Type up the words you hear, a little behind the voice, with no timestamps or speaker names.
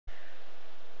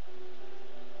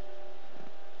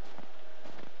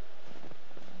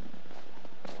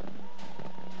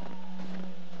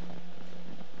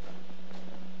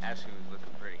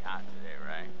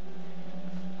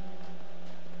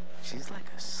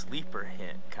sleeper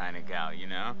hit kind of gal, you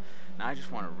know? And I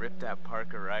just want to rip that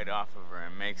Parker right off of her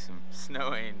and make some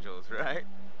snow angels, right?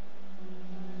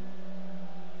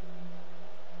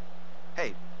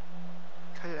 Hey,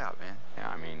 cut it out, man. Yeah,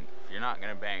 I mean, if you're not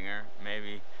gonna bang her,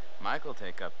 maybe Michael'll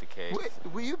take up the case. Wait,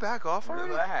 will you back off already?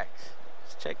 Relax.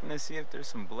 Just checking to see if there's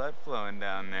some blood flowing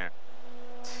down there.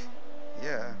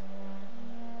 Yeah.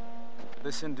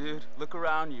 Listen, dude, look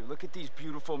around you. Look at these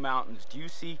beautiful mountains. Do you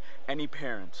see any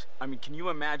parents? I mean, can you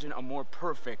imagine a more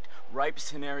perfect, ripe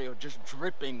scenario just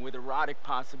dripping with erotic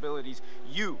possibilities?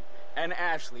 You and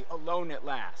Ashley alone at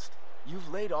last.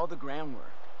 You've laid all the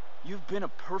groundwork. You've been a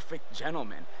perfect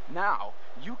gentleman. Now,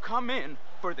 you come in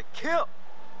for the kill.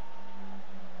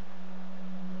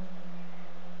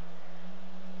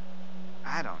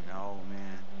 I don't know,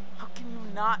 man. How can you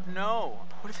not know?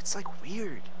 What if it's like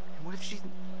weird? And what if she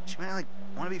might not like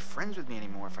want to be friends with me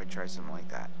anymore if I try something like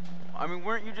that? I mean,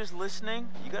 weren't you just listening?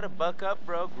 You gotta buck up,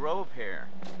 bro. Grow a pair.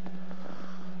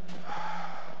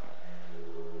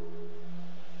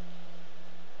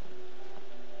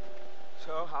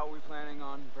 So, how are we planning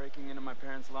on breaking into my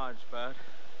parents' lodge, bud?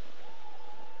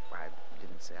 I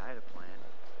didn't say I had a plan.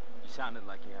 You sounded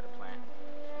like you had a plan.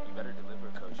 You better deliver,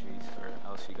 Cochise, or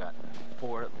else you got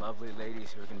 4 lovely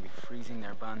ladies who are gonna be freezing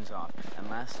their buns off. And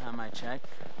last time I checked,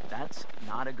 that's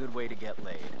not a good way to get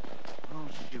laid. Oh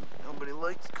shoot, nobody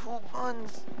likes cool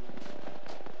buns.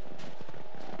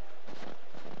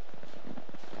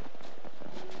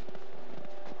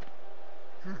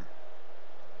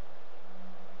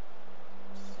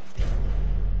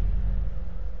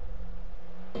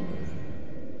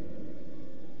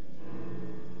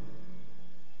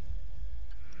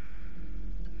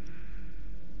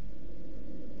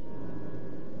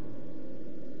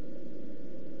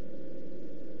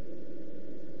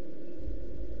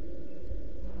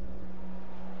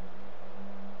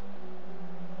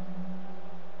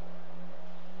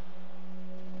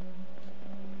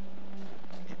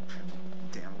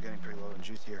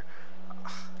 Juice here.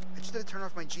 I just had to turn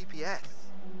off my GPS.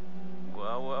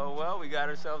 Well, we got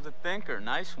ourselves a thinker.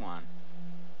 Nice one.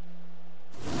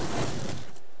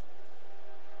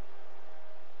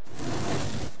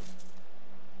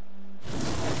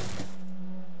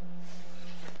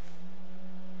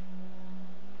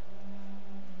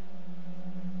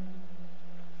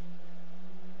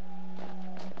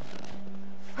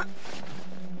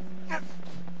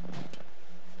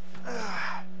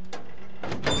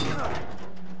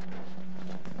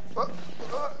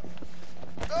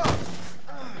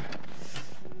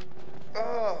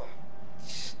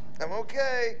 I'm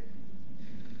okay.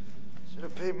 Should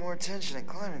have paid more attention in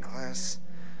climbing class.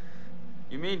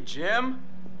 You mean gym?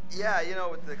 Yeah, you know,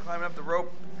 with the climbing up the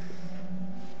rope.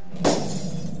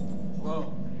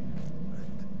 Whoa.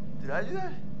 Did I do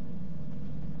that?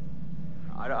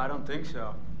 I don't think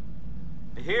so.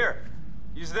 Here,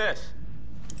 use this.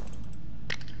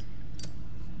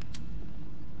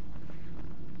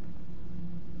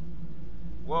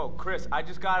 Whoa, Chris, I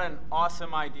just got an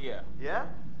awesome idea. Yeah?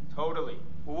 Totally.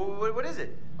 What is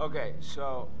it? Okay,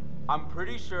 so I'm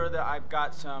pretty sure that I've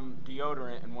got some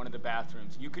deodorant in one of the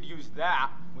bathrooms. You could use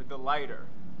that with the lighter.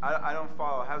 I don't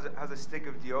follow. How's a stick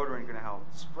of deodorant gonna help?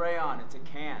 Spray on, it's a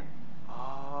can.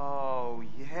 Oh,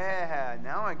 yeah.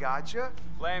 Now I gotcha.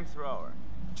 Flamethrower.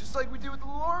 Just like we did with the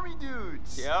little army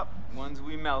dudes. Yep, ones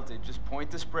we melted. Just point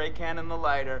the spray can in the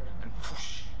lighter and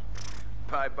whoosh.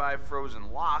 Bye-bye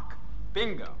frozen lock.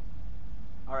 Bingo.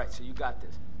 All right, so you got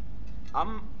this.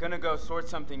 I'm gonna go sort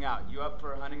something out. You up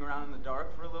for hunting around in the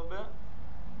dark for a little bit?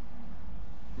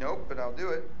 Nope, but I'll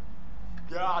do it.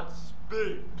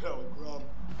 Godspeed, Pilgrim.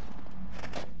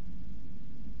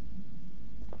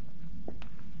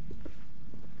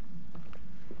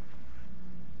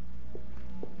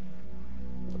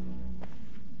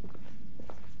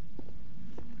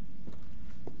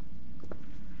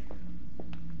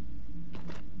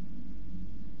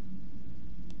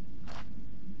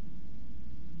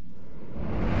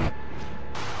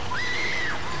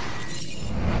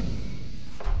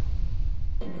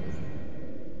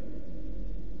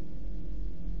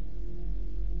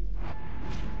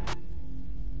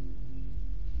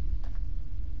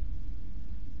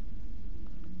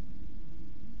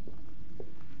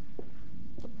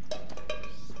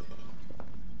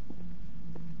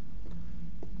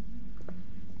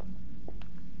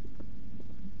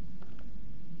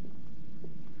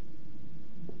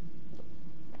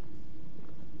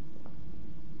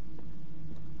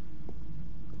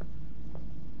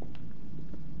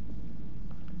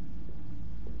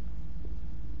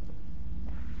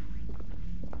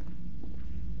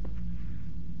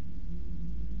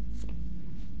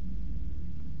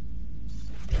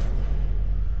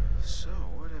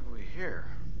 here?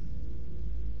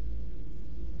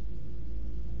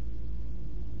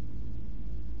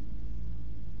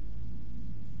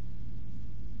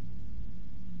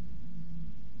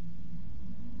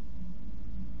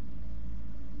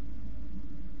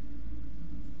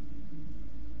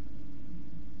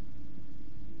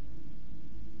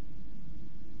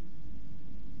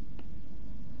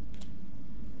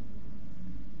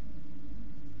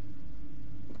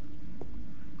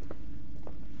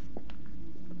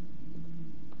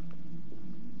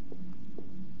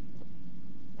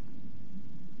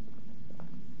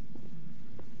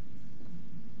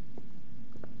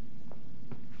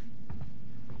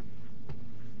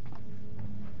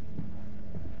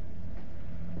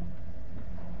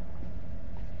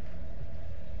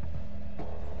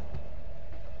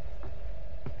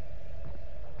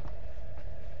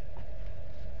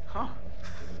 Huh.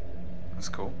 That's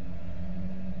cool.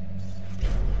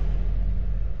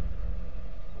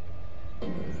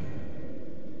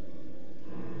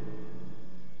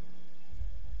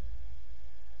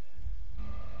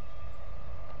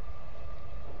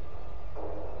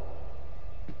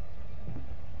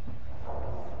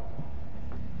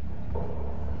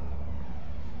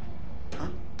 Huh?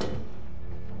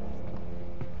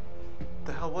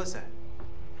 The hell was that?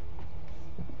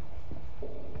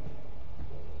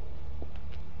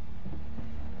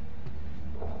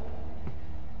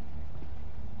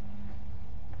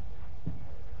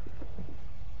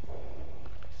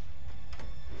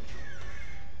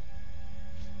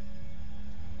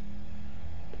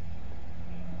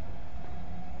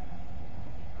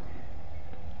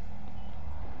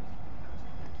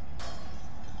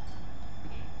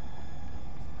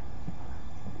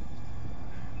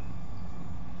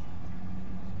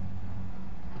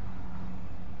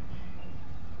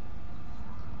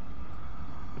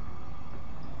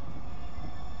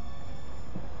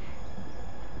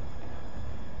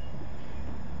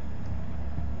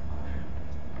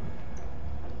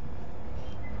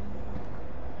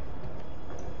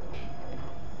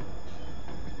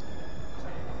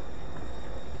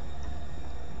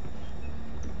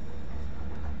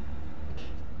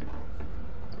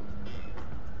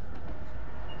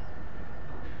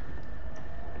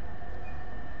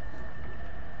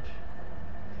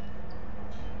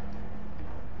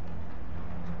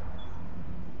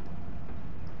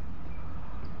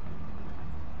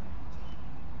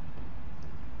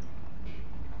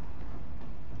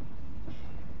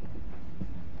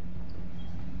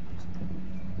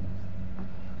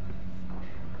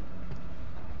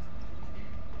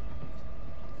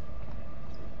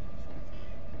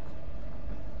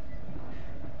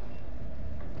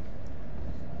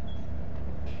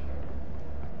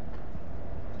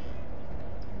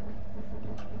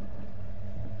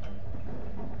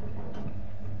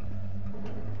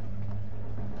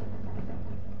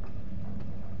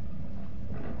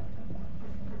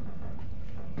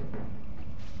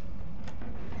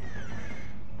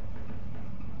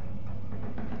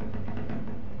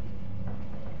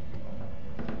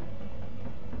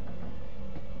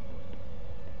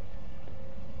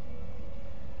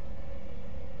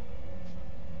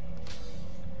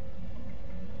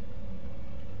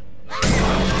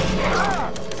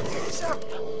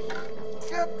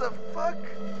 What the fuck?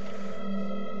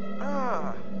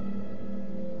 Ah.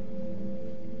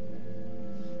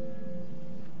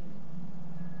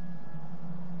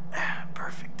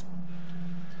 Perfect.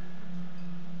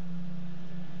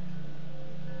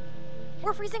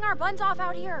 We're freezing our buns off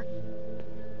out here.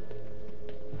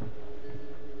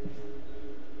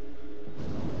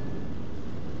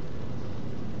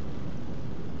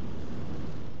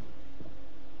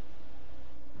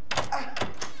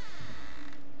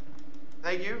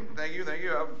 Thank you.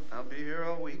 I'll be here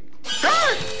all week.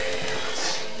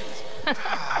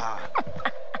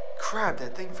 Crap,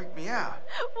 that thing freaked me out.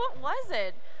 What was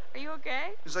it? Are you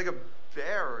okay? It was like a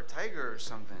bear or a tiger or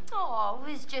something. Oh,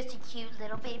 it was just a cute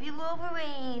little baby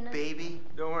Wolverine. Baby?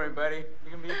 Don't worry, buddy.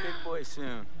 You're gonna be a big boy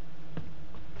soon.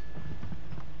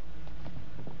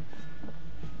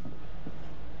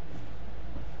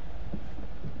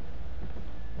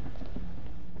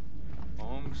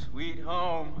 Home, sweet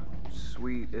home.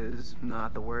 Sweet is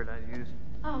not the word I'd use.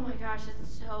 Oh my gosh,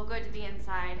 it's so good to be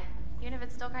inside. Even if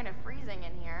it's still kind of freezing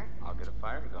in here. I'll get a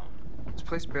fire going. This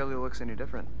place barely looks any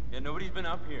different. Yeah, nobody's been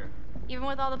up here. Even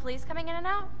with all the police coming in and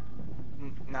out?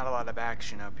 Not a lot of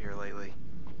action up here lately.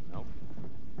 Nope.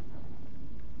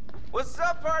 What's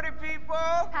up, party people?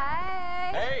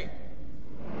 Hi. Hey!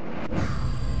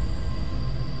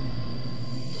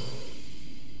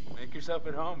 Make yourself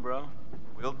at home, bro.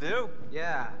 Will do.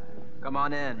 Yeah, come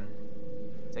on in.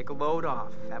 Take a load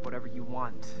off. Have whatever you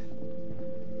want.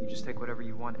 You just take whatever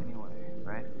you want anyway,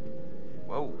 right?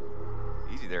 Whoa.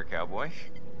 Easy there, cowboy.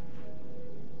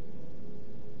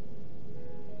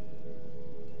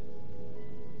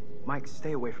 Mike,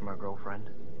 stay away from our girlfriend.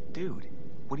 Dude,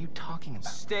 what are you talking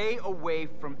about? Stay away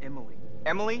from Emily.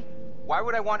 Emily? Why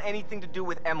would I want anything to do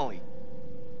with Emily?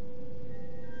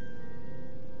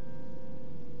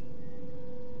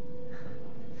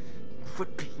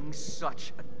 Quit being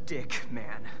such a dick,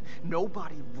 man.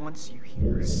 Nobody wants you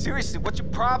here. Seriously, what's your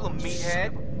problem,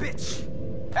 meathead? Bitch!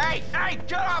 Hey,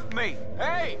 get off me!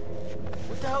 Hey!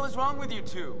 What the hell is wrong with you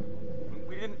two?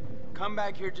 We didn't come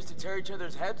back here just to tear each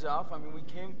other's heads off. I mean, we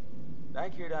came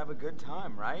back here to have a good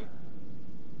time, right?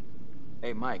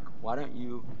 Hey, Mike, why don't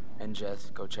you and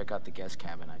Jess go check out the guest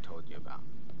cabin I told you about?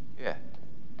 Yeah.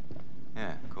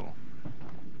 Yeah, cool.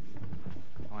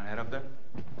 Wanna head up there?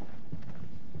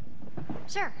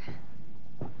 Sure.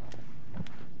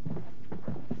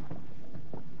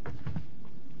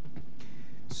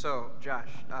 So, Josh,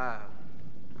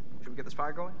 should we get this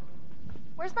fire going?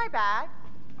 Where's my bag?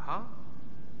 Huh?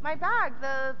 My bag,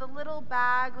 the little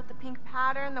bag with the pink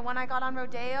pattern, the one I got on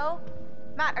Rodeo.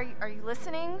 Matt, are you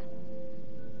listening?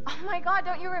 Oh my God,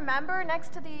 don't you remember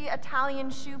next to the Italian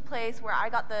shoe place where I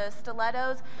got the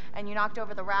stilettos and you knocked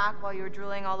over the rack while you were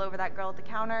drooling all over that girl at the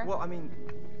counter? Well, I mean,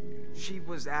 she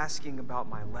was asking about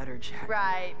my letter jacket.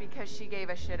 Right, because she gave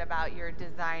a shit about your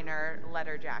designer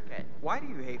letter jacket. Why do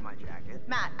you hate my jacket?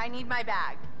 Matt, I need my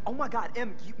bag. Oh my God,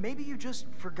 Em, maybe you just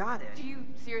forgot it. Do you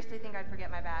seriously think I'd forget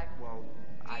my bag? Well,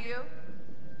 Do you?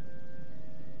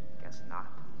 guess not.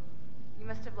 You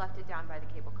must have left it down by the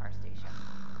cable car station.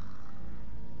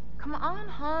 Come on,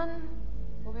 hon.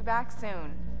 We'll be back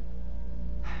soon.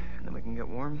 And then we can get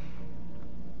warm?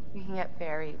 We can get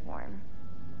very warm.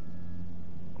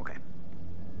 Okay.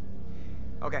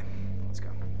 Okay, let's go.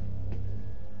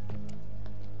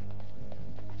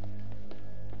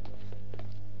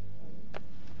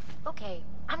 Okay,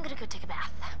 I'm gonna go take a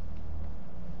bath.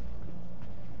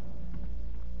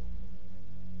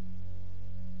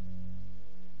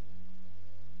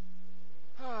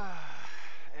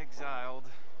 Exiled.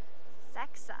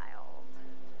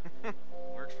 Sexiled.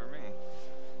 Works for me.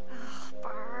 Ugh,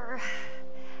 Burr.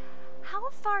 How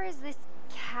far is this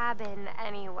cabin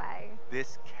anyway?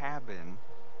 This cabin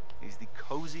is the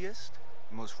coziest,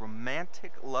 most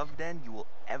romantic love den you will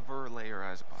ever lay your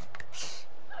eyes upon.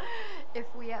 If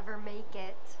we ever make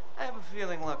it. I have a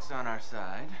feeling luck's on our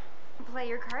side. Play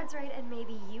your cards right and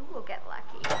maybe you will get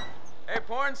lucky. Hey,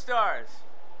 porn stars!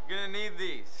 You're gonna need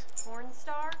these. Porn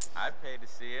star? I'd pay to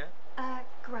see it.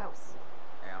 Gross.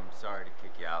 Hey, I'm sorry to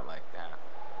kick you out like that.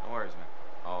 No worries, man.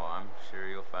 Oh, I'm sure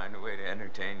you'll find a way to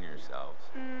entertain yourselves.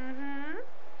 Mm-hmm.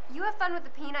 You have fun with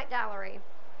the peanut gallery.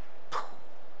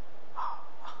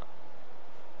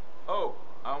 Oh,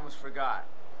 I almost forgot.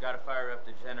 Gotta fire up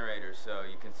the generator so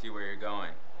you can see where you're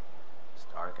going. It's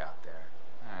dark out there.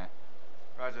 Alright.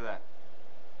 Roger that.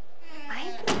 I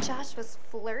think Josh was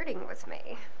flirting with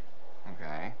me.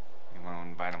 Okay. You want to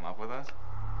invite him up with us?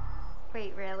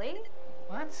 Wait, really?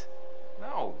 What?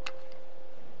 No.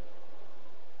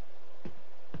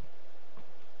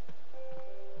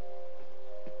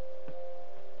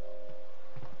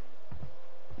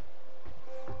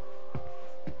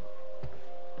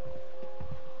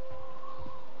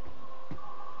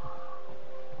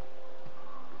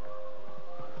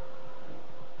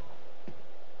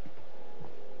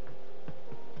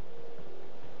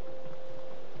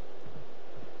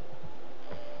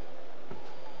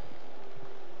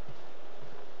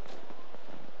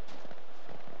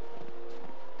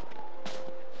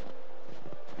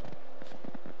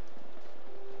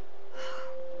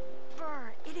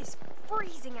 Burr, it is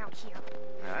freezing out here.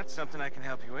 Now, that's something I can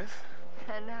help you with.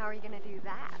 And how are you gonna do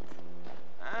that?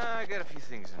 I got a few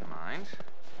things in mind.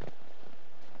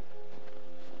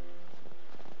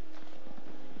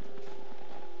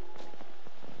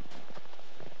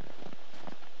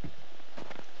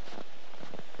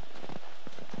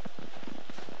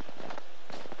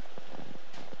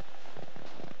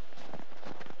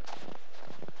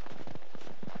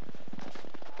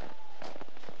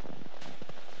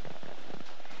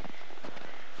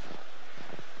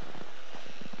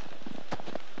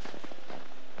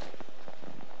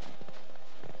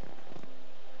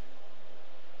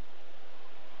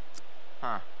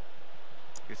 Huh.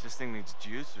 Guess this thing needs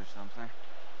juice or something.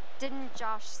 Didn't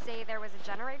Josh say there was a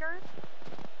generator?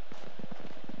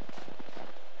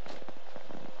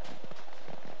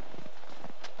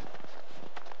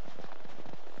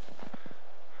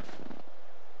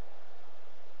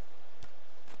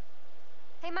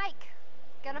 Hey, Mike.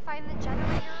 Gonna find the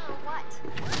generator or what?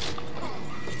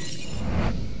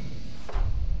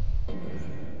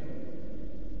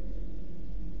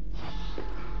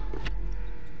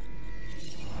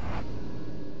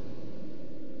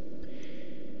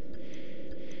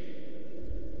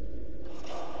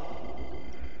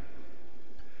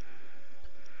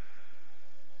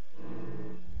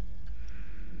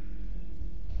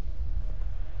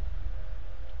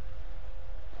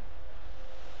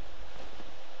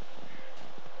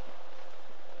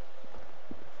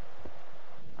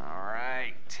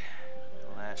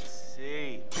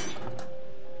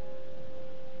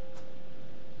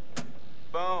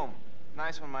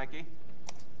 Nice one, Mikey.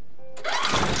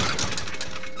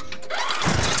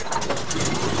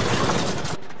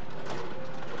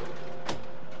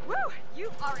 Woo! You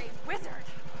are a wizard.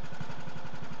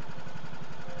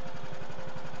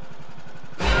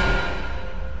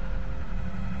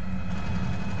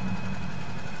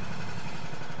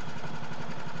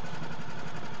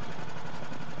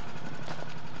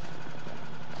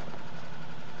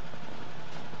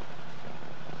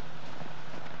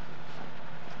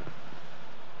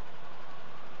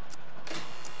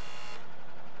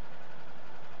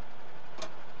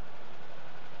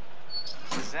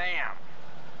 Zam!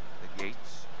 The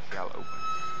gates shall open.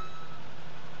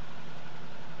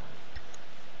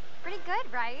 Pretty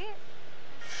good, right?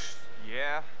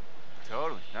 Yeah,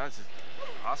 totally. No, this is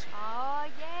awesome. Oh,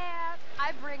 yeah.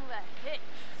 I bring the hits.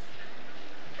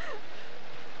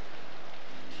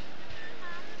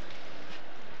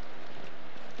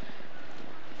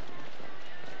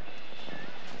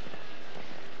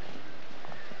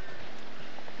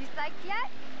 You psyched yet?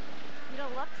 You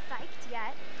don't look psyched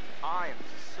yet. I am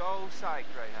so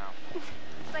psyched right now.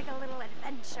 It's like a little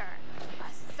adventure.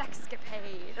 A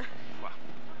sexcapade. Wow.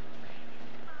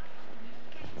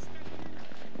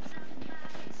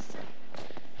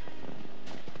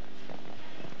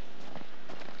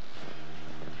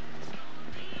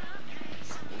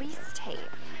 Police tape.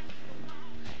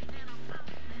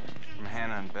 From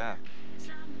Hannah and Beth.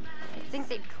 You'd think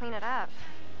they'd clean it up.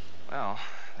 Well,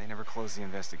 they never closed the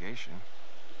investigation.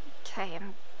 Okay,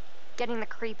 I'm getting the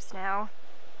creeps now.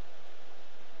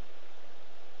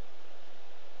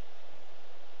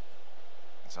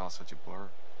 It's all such a blur.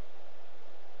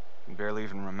 I can barely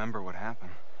even remember what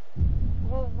happened.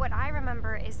 Well, what I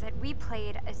remember is that we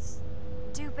played a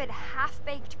stupid,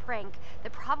 half-baked prank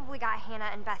that probably got Hannah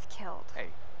and Beth killed. Hey,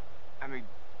 I mean,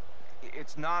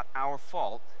 it's not our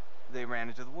fault they ran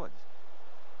into the woods.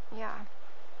 Yeah.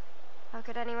 How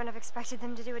could anyone have expected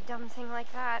them to do a dumb thing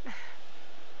like that?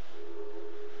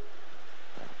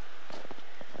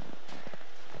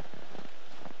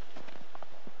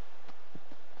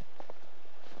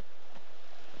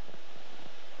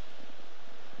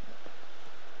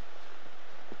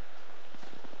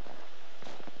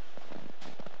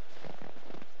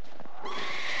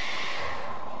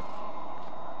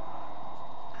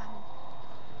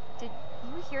 Did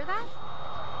you hear that?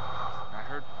 I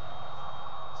heard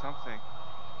something.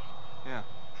 Yeah.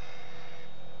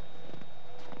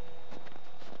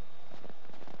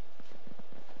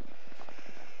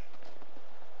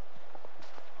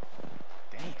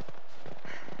 Damn.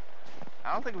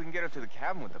 I don't think we can get up to the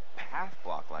cabin with the path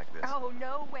blocked like this. Oh,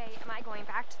 no way am I going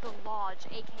back to the lodge,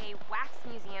 aka Wax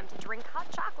Museum, to drink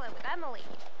hot chocolate with Emily.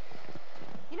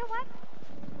 You know what?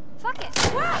 Fuck it.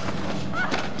 Ah!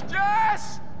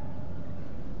 Jess!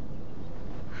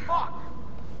 Fuck!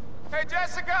 Hey,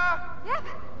 Jessica! Yep.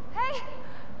 Hey,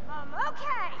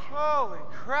 okay. Holy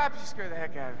crap, you scared the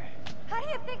heck out of me. How do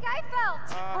you think I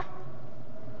felt?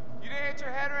 You didn't hit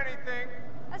your head or anything.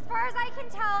 As far as I can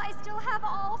tell, I still have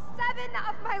all 7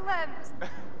 of my limbs.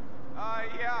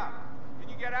 Yeah. Can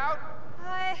you get out?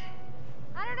 I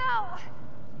don't know.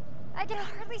 I can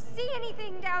hardly see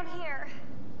anything down here.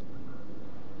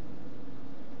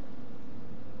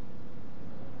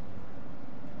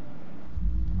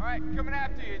 All right, coming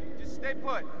after you. Just stay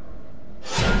put.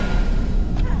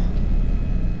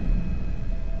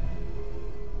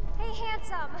 Hey,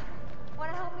 handsome.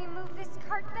 Wanna help me move this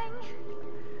cart thing?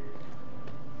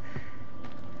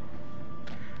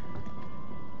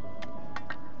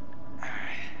 All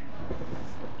right.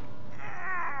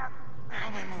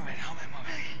 Help me move it. Help me move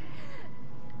it.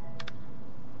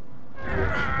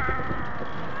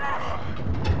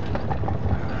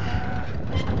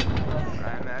 I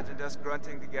imagined us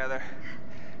grunting together.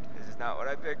 This is not what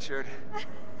I pictured.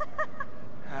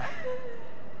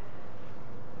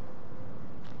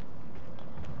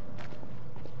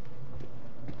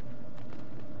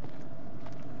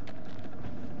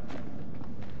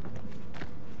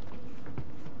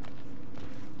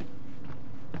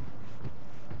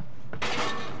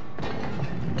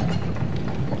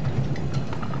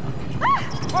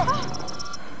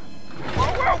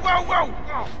 Whoa!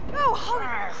 Oh, holy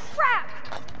crap!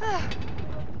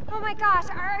 Oh my gosh,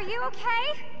 are you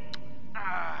okay?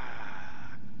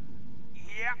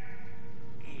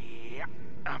 Yeah,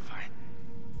 I'm fine.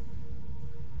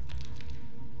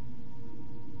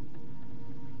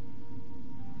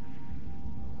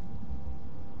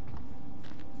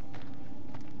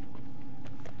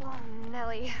 Oh,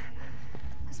 Nelly.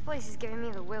 This place is giving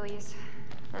me the willies.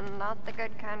 And not the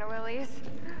good kind of willies.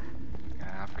 Can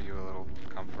I offer you a little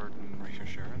comfort and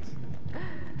reassurance?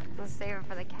 We'll save it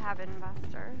for the cabin,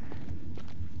 Buster.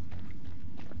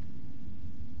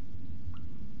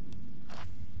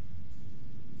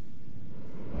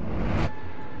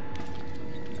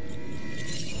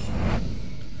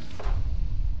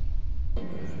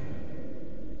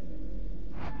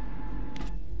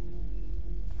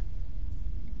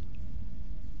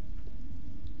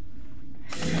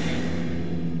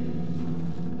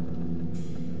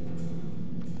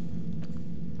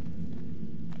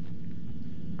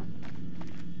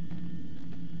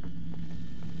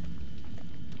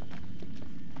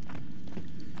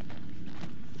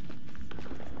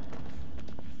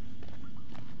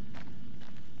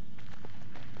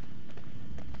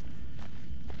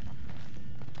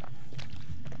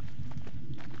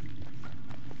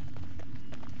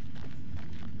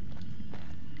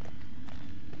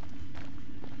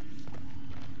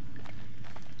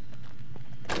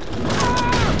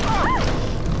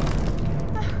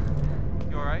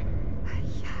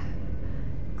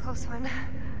 close one.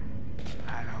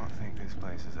 I don't think this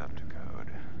place is up to code.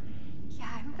 Yeah,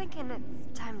 I'm thinking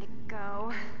it's time to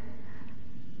go.